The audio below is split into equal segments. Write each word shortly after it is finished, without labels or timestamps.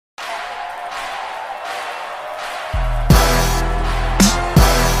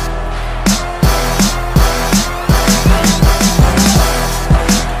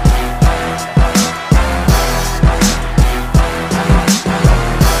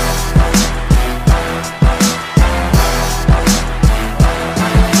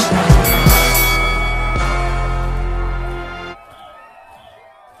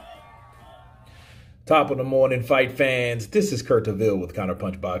Top of the morning, fight fans. This is Kurt DeVille with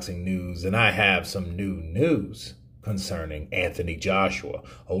Counterpunch Boxing News, and I have some new news concerning Anthony Joshua,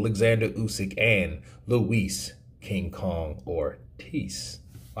 Oleksandr Usyk, and Luis King Kong Ortiz.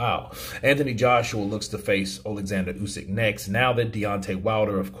 Wow. Anthony Joshua looks to face Oleksandr Usyk next, now that Deontay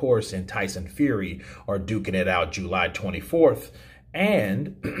Wilder, of course, and Tyson Fury are duking it out July 24th.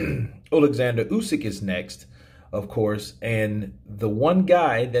 And Oleksandr Usyk is next, of course, and the one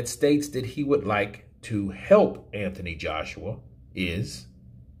guy that states that he would like to help Anthony Joshua is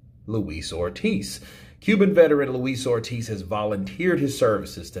Luis Ortiz. Cuban veteran Luis Ortiz has volunteered his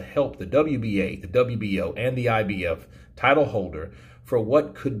services to help the WBA, the WBO, and the IBF title holder for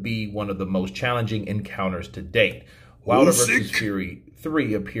what could be one of the most challenging encounters to date. Wilder versus Fury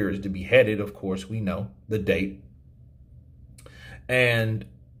 3 appears to be headed, of course, we know the date. And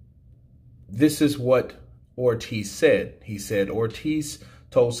this is what Ortiz said. He said, Ortiz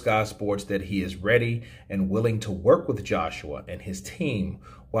told Sky Sports that he is ready and willing to work with Joshua and his team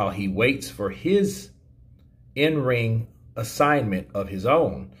while he waits for his in-ring assignment of his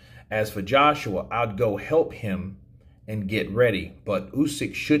own. As for Joshua, I'd go help him and get ready, but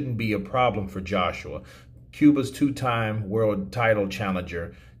Usyk shouldn't be a problem for Joshua. Cuba's two-time world title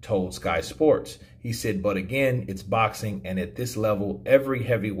challenger told Sky Sports. He said, but again, it's boxing, and at this level, every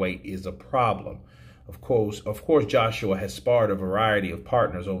heavyweight is a problem. Of course, Joshua has sparred a variety of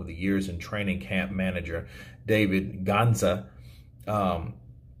partners over the years, and training camp manager David Ganza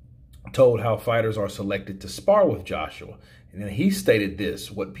told how fighters are selected to spar with Joshua. And then he stated this: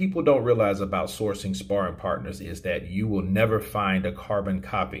 what people don't realize about sourcing sparring partners is that you will never find a carbon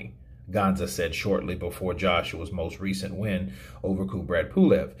copy, Ganza said shortly before Joshua's most recent win over Kubrat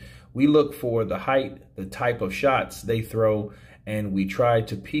Pulev. We look for the height, the type of shots they throw, and we try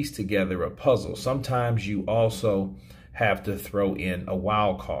to piece together a puzzle. Sometimes you also have to throw in a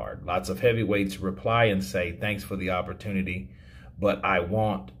wild card. Lots of heavyweights reply and say, thanks for the opportunity, but I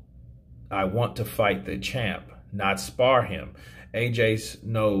want to fight the champ, not spar him. AJ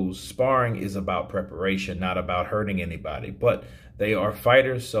knows sparring is about preparation, not about hurting anybody, but they are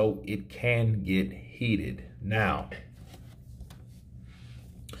fighters, so it can get heated. Now,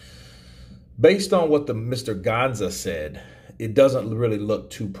 based on what the Mr. Ganza said, it doesn't really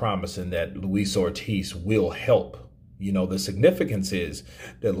look too promising that Luis Ortiz will help. You know, the significance is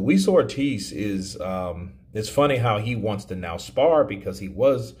that Luis Ortiz is, it's funny how he wants to now spar, because he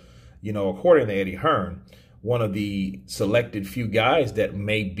was, you know, according to Eddie Hearn, one of the selected few guys that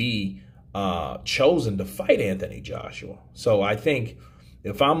may be chosen to fight Anthony Joshua. So I think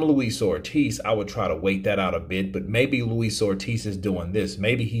if I'm Luis Ortiz, I would try to wait that out a bit, but maybe Luis Ortiz is doing this.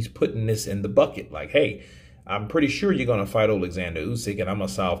 Maybe he's putting this in the bucket. Like, hey, I'm pretty sure you're going to fight Oleksandr Usyk, and I'm a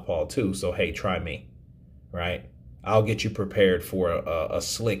southpaw too, so hey, try me, right? I'll get you prepared for a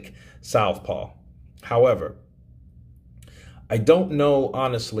slick southpaw. However, I don't know,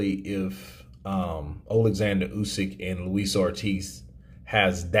 honestly, if Oleksandr Usyk and Luis Ortiz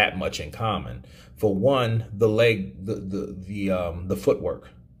has that much in common. For one, the leg, the footwork.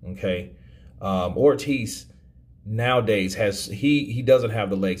 Okay, Ortiz nowadays he doesn't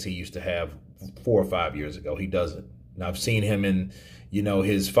have the legs he used to have 4 or 5 years ago. He doesn't. And I've seen him in, you know,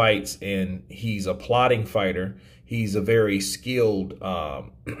 his fights, and he's a plodding fighter. He's a very skilled.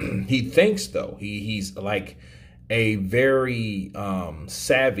 He thinks though he's like a very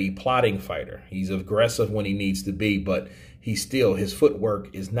savvy plotting fighter. He's aggressive when he needs to be, but his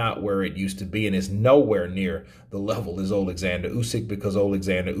footwork is not where it used to be, and is nowhere near the level as Oleksandr Usyk, because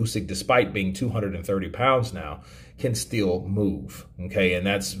Oleksandr Usyk, despite being 230 pounds now, can still move, okay? And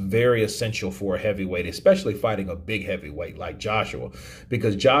that's very essential for a heavyweight, especially fighting a big heavyweight like Joshua,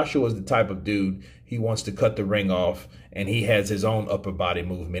 because Joshua is the type of dude, he wants to cut the ring off, and he has his own upper body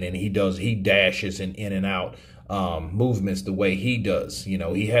movement, and he dashes in and out movements the way he does. You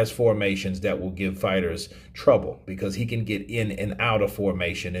know, he has formations that will give fighters trouble, because he can get in and out of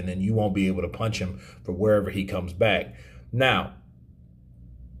formation, and then you won't be able to punch him for wherever he comes back. Now,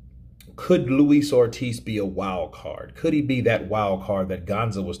 could Luis Ortiz be a wild card? Could he be that wild card that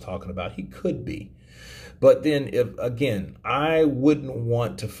Ganza was talking about? He could be. But then, again, I wouldn't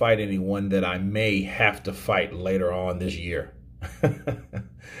want to fight anyone that I may have to fight later on this year.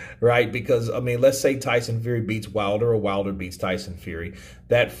 Right? Because, I mean, let's say Tyson Fury beats Wilder, or Wilder beats Tyson Fury.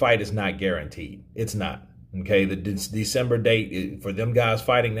 That fight is not guaranteed. It's not. Okay? The December date for them guys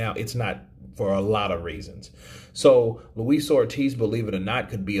fighting now, it's not, for a lot of reasons. So Luis Ortiz, believe it or not,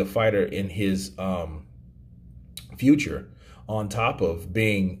 could be a fighter in his future, on top of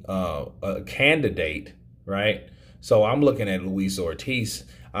being a candidate, right? So I'm looking at Luis Ortiz.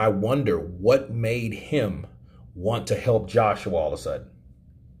 I wonder what made him want to help Joshua all of a sudden.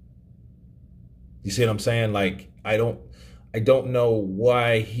 You see what I'm saying? Like, I don't know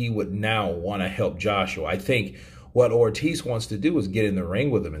why he would now want to help Joshua. I think what Ortiz wants to do is get in the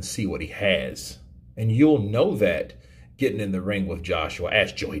ring with him and see what he has. And you'll know that getting in the ring with Joshua.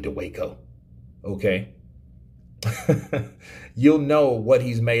 Ask Joey DeWaco. Okay? You'll know what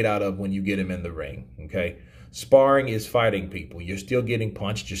he's made out of when you get him in the ring. Okay? Sparring is fighting, people. You're still getting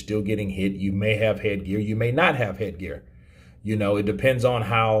punched. You're still getting hit. You may have headgear. You may not have headgear. You know, it depends on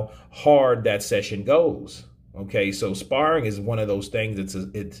how hard that session goes. Okay, so sparring is one of those things.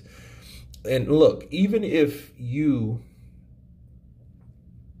 And look, even if you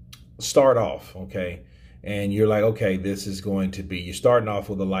start off, okay, and you're like, okay, this is going to be, you're starting off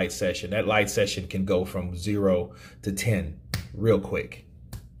with a light session. That light session can go from 0 to 10 real quick.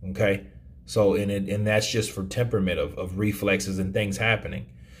 Okay, so and that's just for temperament of reflexes and things happening.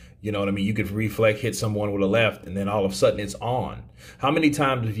 You know what I mean? You could hit someone with a left, and then all of a sudden it's on. How many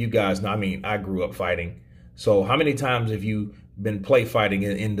times have you guys, I mean, I grew up fighting. So how many times have you been play fighting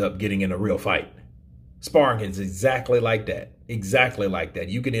and end up getting in a real fight? Sparring is exactly like that. Exactly like that.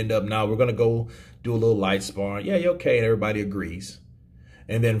 You can end up, now we're going to go do a little light sparring. Yeah, you're okay. And everybody agrees.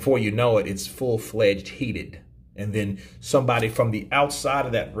 And then before you know it, it's full-fledged heated. And then somebody from the outside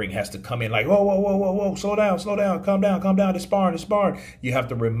of that ring has to come in like, whoa, whoa, whoa, whoa, whoa, slow down, calm down, it's sparring. You have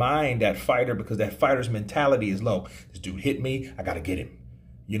to remind that fighter, because that fighter's mentality is low. This dude hit me, I got to get him.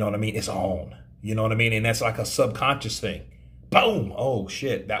 You know what I mean? It's on. You know what I mean? And that's like a subconscious thing. Boom. Oh,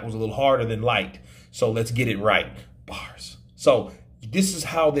 shit. That was a little harder than light. So let's get it right. Bars. So this is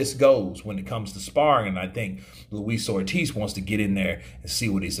how this goes when it comes to sparring. And I think Luis Ortiz wants to get in there and see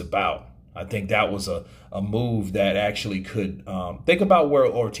what he's about. I think that was a move that actually could, think about where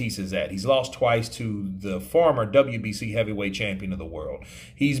Ortiz is at. He's lost twice to the former WBC heavyweight champion of the world.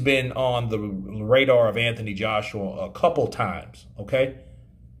 He's been on the radar of Anthony Joshua a couple times, okay?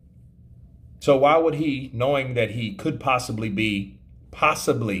 So why would he, knowing that he could possibly be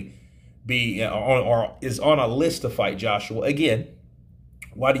or is on a list to fight Joshua again,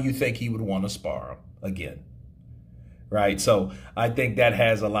 why do you think he would want to spar him again? Right. So I think that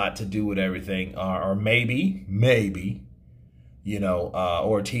has a lot to do with everything. Or maybe, you know,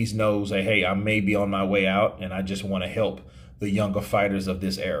 Ortiz knows that, hey, I may be on my way out and I just want to help the younger fighters of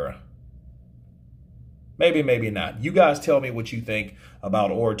this era. Maybe, maybe not. You guys tell me what you think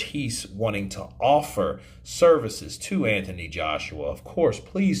about Ortiz wanting to offer services to Anthony Joshua. Of course,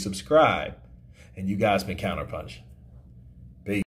 please subscribe. And you guys been Counterpunched.